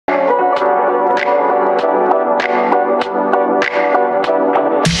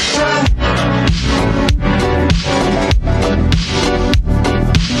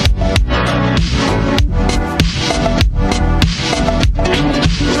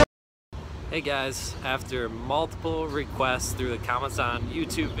Hey guys, after multiple requests through the comments on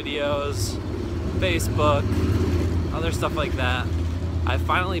YouTube videos, Facebook, other stuff like that, I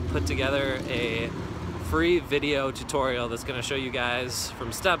finally put together a free video tutorial that's going to show you guys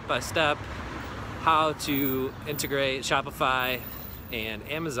from step by step how to integrate Shopify and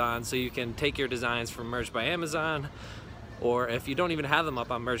Amazon so you can take your designs from Merged by Amazon, or if you don't even have them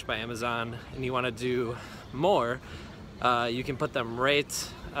up on Merged by Amazon and you want to do more, you can put them right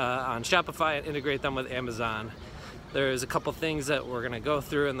on Shopify and integrate them with Amazon. There's a couple things that we're going to go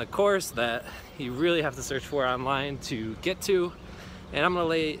through in the course that you really have to search for online to get to, and I'm going to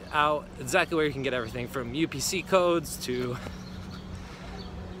lay out exactly where you can get everything from UPC codes to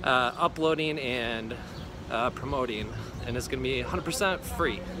uploading and promoting, and it's going to be 100%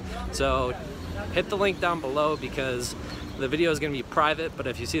 free. So hit the link down below because the video is going to be private, but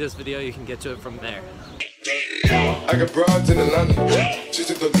if you see this video you can get to it from there. I got broads in Atlanta, just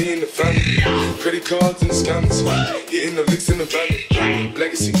to be in the family. Credit cards and the scams, hitting the licks in the van.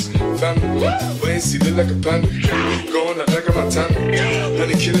 Legacies, family, wait and see, look like a panda. Going out like a Montana,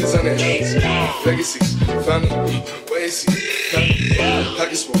 100 killers on their hands. Legacies, family, wait and see, family.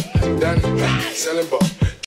 Pockets full, Danny, selling ball.